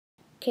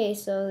Okay,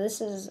 so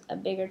this is a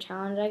bigger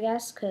challenge, I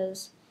guess,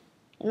 because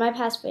in my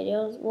past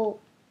videos, well,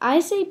 I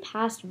say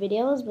past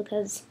videos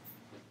because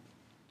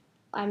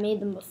I made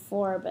them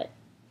before, but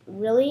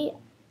really,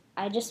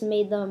 I just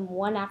made them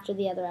one after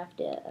the other,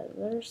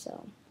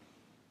 so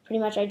pretty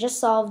much I just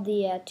solved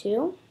the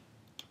 2,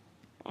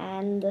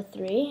 and the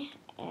 3,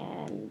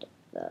 and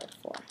the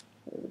 4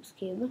 Rubik's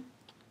Cube.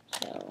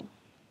 So,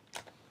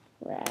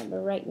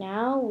 right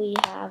now, we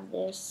have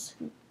this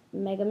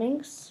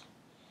Megaminx.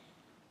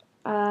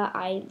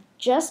 I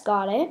just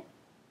got it,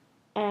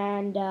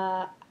 and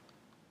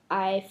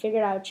I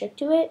figured out a trick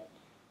to it.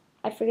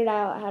 I figured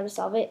out how to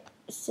solve it.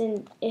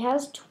 Since it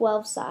has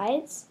 12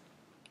 sides,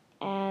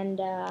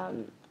 and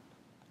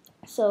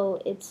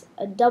so it's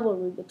a double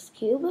Rubik's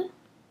Cube,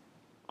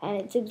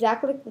 and it's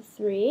exactly like the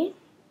 3,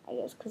 I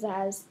guess, because it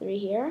has 3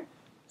 here.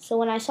 So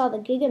when I saw the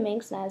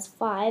Megaminx and it has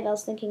 5, I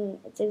was thinking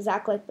it's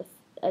exactly like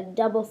a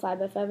double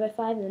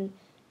 5x5x5, and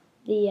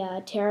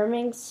the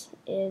Terraminx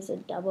is a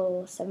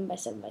double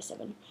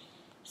 7x7x7.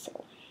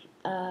 So,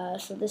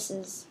 so this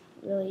is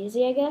really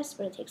easy, I guess,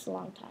 but it takes a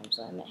long time,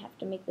 so I might have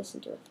to make this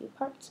into a few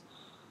parts.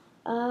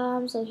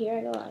 So here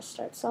I go, I'll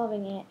start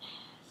solving it.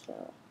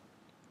 So,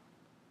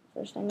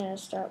 first I'm going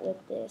to start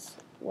with this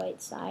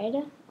white side,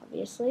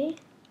 obviously.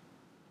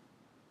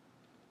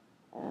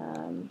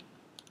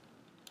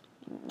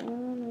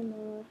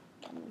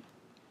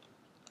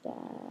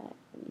 That,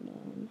 and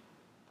then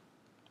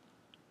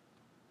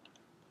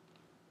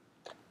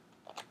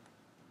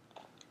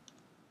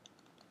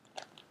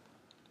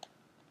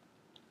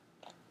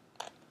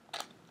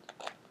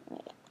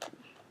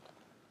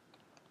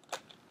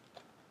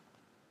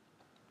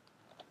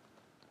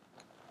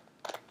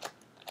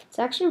it's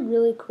actually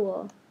really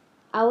cool.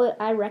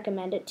 I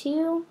recommend it to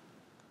you.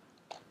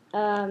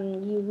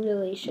 You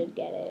really should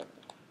get it.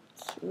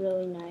 It's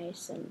really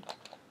nice and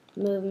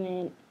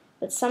movement.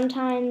 But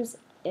sometimes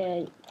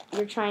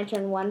you're trying to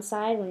turn one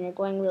side when you're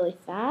going really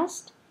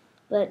fast,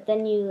 but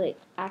then you like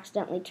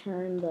accidentally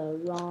turn the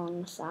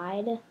wrong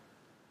side,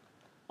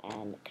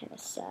 and it kind of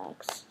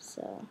sucks.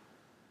 So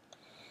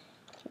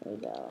here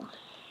we go.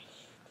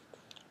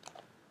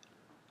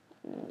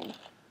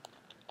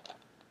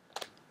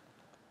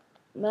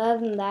 But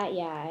other than that,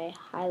 yeah, I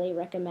highly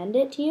recommend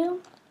it to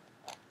you.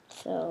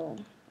 So,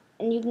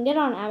 and you can get it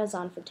on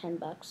Amazon for $10,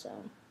 so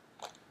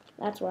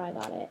that's where I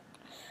got it.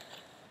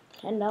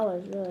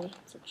 $10, really,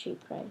 it's a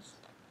cheap price.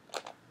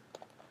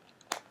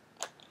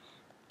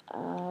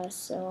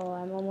 So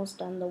I'm almost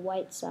done the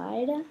white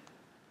side.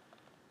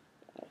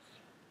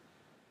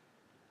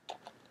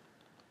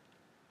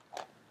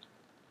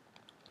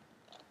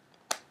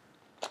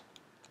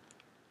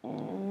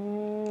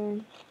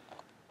 And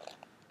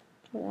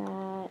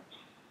that,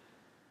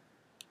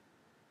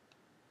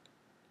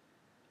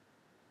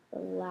 the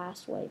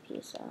last white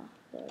piece,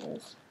 there it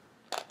is.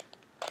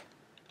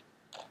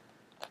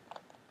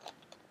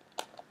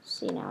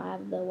 See, now I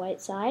have the white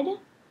side.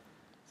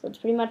 So it's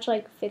pretty much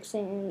like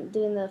doing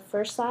the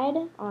first side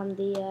on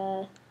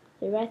the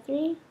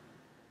 3x3.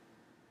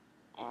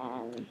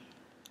 And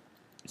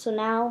so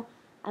now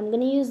I'm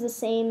going to use the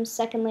same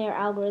second layer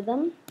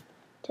algorithm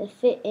to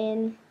fit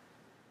in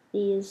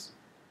these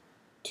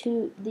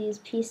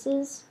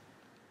pieces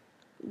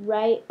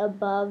right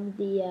above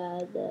the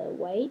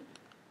white.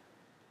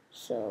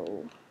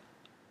 So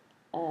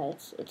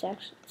it's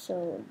actually,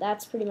 so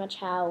that's pretty much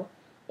how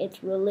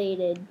it's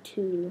related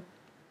to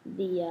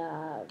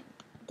the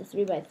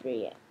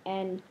 3x3,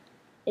 and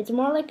it's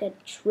more like a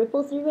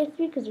triple 3x3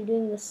 because you're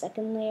doing the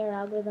second layer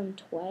algorithm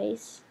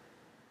twice.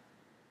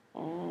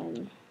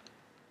 And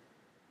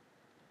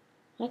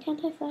why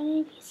can't I find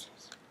any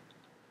pieces?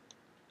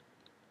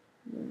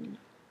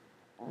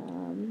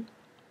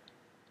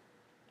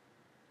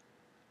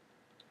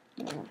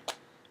 Yeah,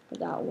 I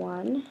got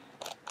one.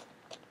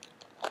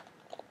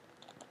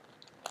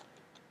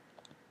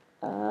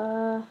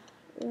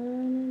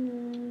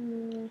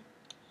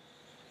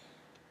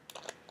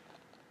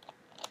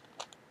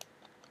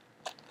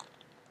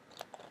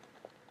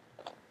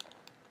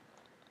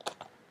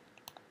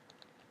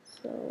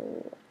 So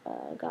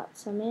I got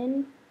some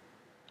in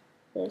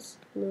this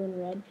blue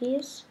and red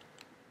piece,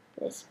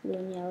 this blue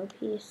and yellow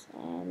piece,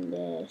 and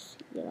this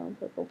yellow and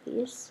purple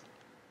piece.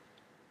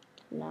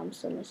 Now I'm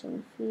still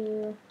missing a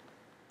few.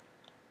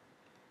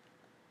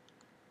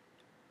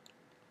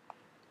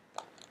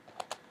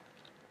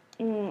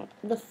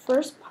 The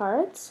first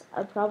parts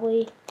are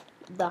probably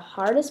the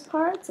hardest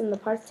parts, and the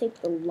parts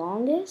take the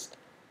longest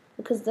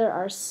because there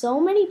are so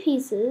many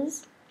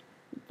pieces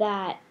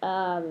that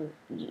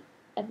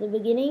at the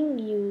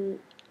beginning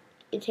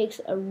it takes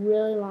a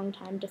really long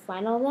time to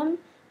find all of them.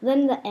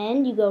 Then in the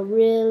end you go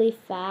really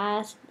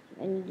fast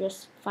and you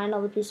just find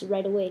all the pieces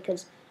right away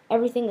because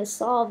everything is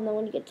solved, and then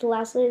when you get to the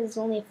last layer there's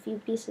only a few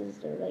pieces.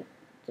 They're like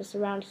just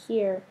around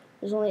here.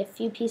 There's only a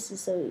few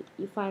pieces, so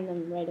you find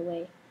them right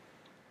away.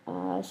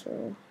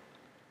 So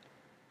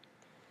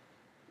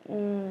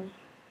here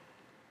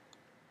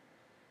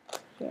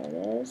it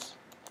is.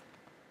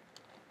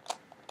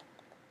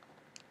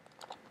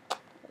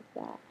 Like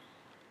that.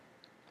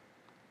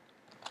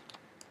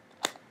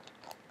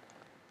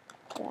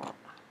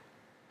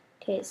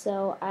 Okay,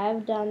 so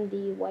I've done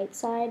the white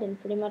side and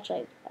pretty much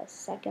like a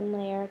second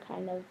layer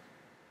kind of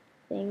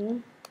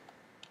thing.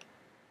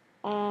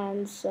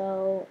 And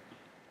so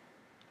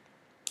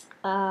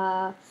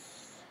now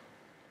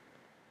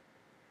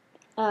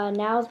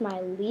is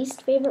my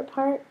least favorite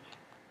part.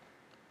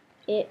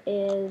 It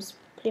is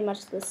pretty much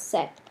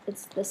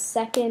it's the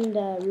second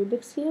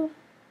Rubik's Cube.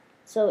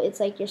 So it's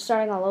like you're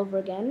starting all over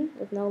again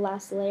with no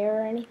last layer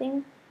or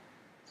anything.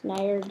 So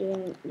now you're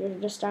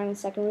just starting the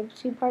second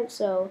Rubik's Cube part.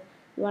 So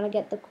you want to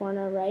get the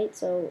corner right.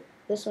 So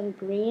this one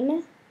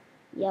green,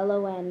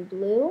 yellow, and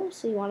blue.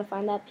 So you want to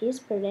find that piece,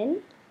 put it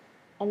in,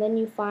 and then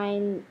you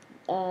find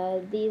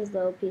these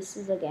little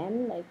pieces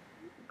again, like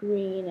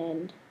green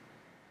and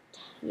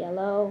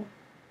yellow.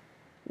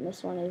 And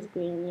this one is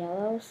green and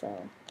yellow.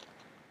 So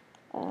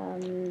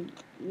and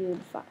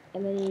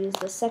then you use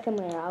the second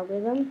layer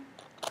algorithm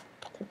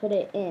to put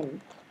it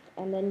in,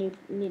 and then you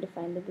need to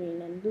find the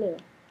green and blue.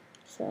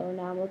 So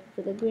now I'm looking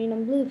for the green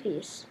and blue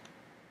piece.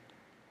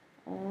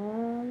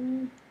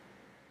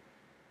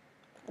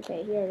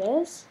 Okay, here it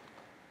is.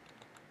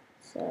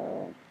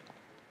 So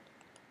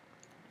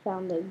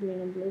found the green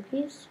and blue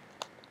piece.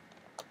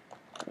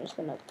 I'm just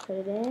gonna put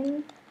it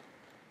in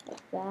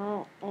like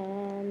that,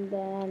 and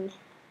then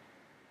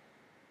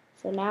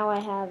so now I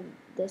have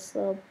this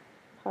little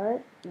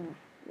part.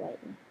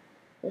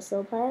 This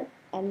little part,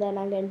 and then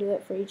I'm gonna do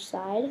it for each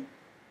side,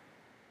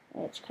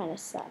 which kind of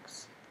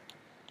sucks.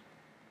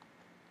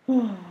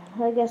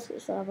 I guess we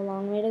still have a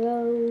long way to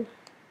go.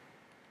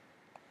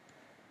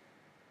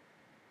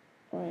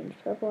 Orange,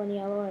 purple, and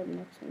yellow are the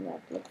next ones I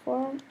have to look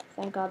for.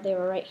 Thank God they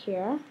were right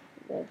here.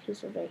 The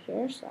piece was right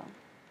here, so.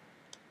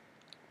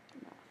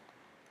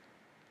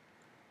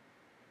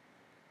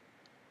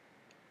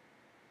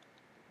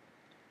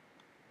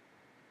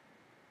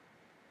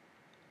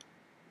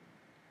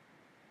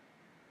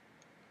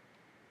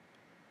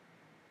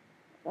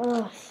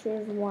 Oh,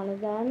 here's one of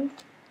them.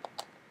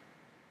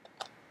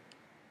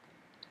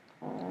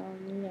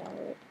 Yeah,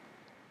 right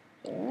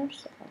there,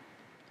 so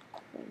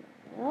bring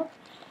that up.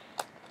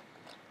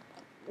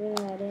 Bring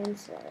that in,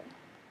 so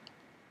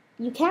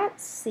you can't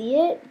see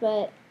it,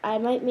 but I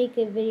might make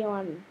a video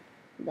on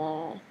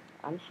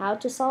how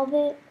to solve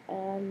it,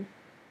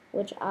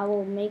 which I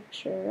will make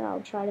sure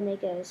I'll try to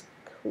make it as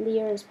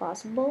clear as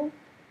possible.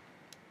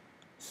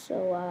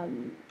 So,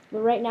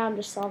 but right now I'm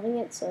just solving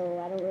it, so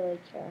I don't really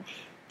care.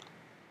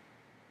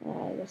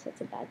 I guess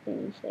that's a bad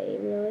thing to say,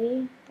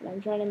 really. And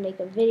I'm trying to make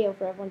a video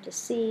for everyone to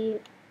see,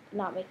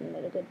 not making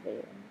it a good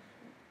video.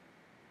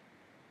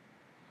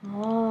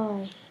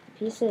 Oh,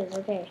 pieces.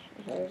 Okay,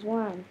 here's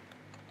one.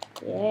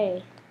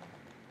 Yay.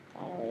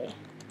 Finally.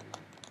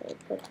 So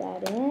put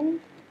that in.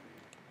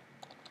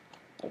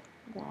 Like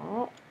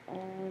that.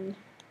 And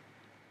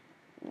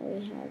now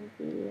we have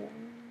the...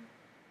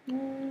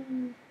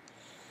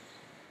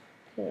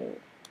 okay.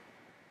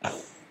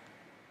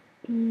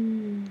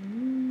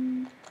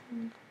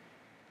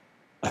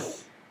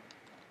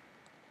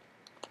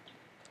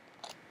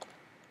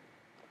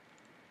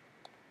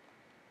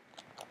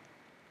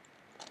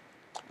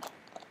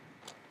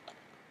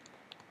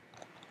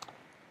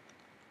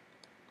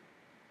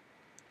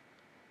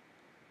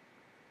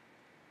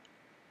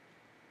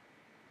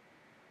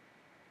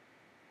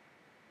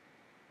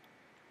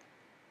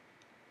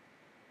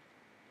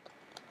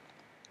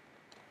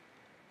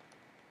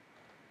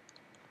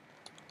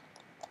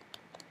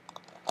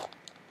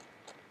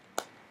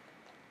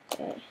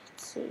 Okay,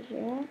 let's see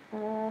here.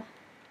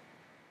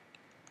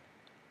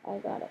 I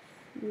got a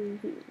few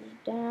views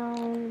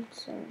down,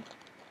 so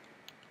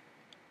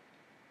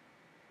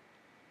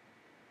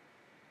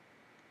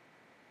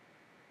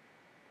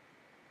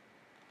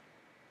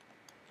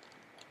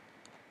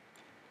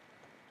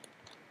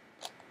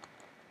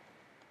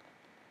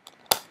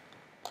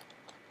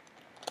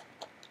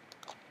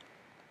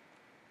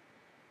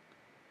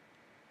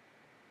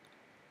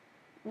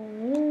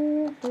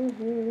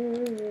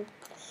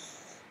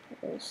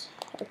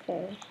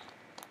okay.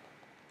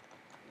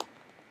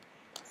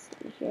 Let's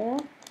see here.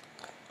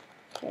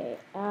 Okay,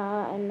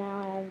 and now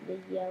I have the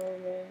yellow,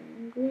 red,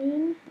 and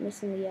green. I'm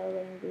missing the yellow,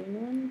 red, and green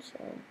one, so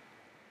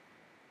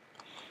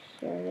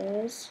here it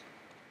is.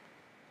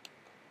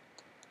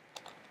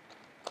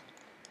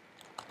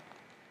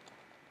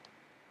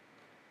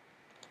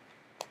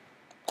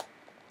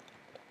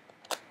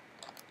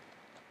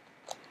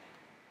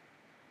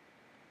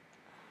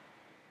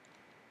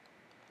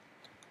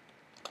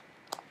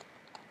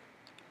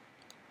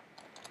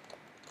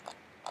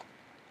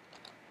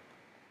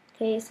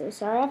 Okay, so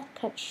sorry I have to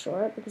cut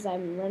short because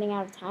I'm running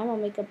out of time. I'll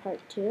make a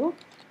part 2.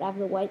 But I have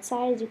the white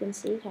side, as you can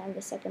see, kind of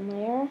the second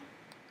layer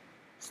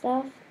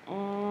stuff.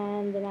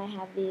 And then I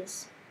have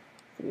these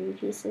 3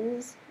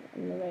 pieces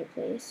in the right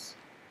place.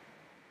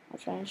 I'll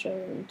try and show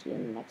them to you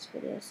in the next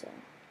video, so,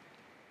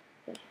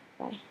 okay,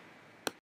 bye.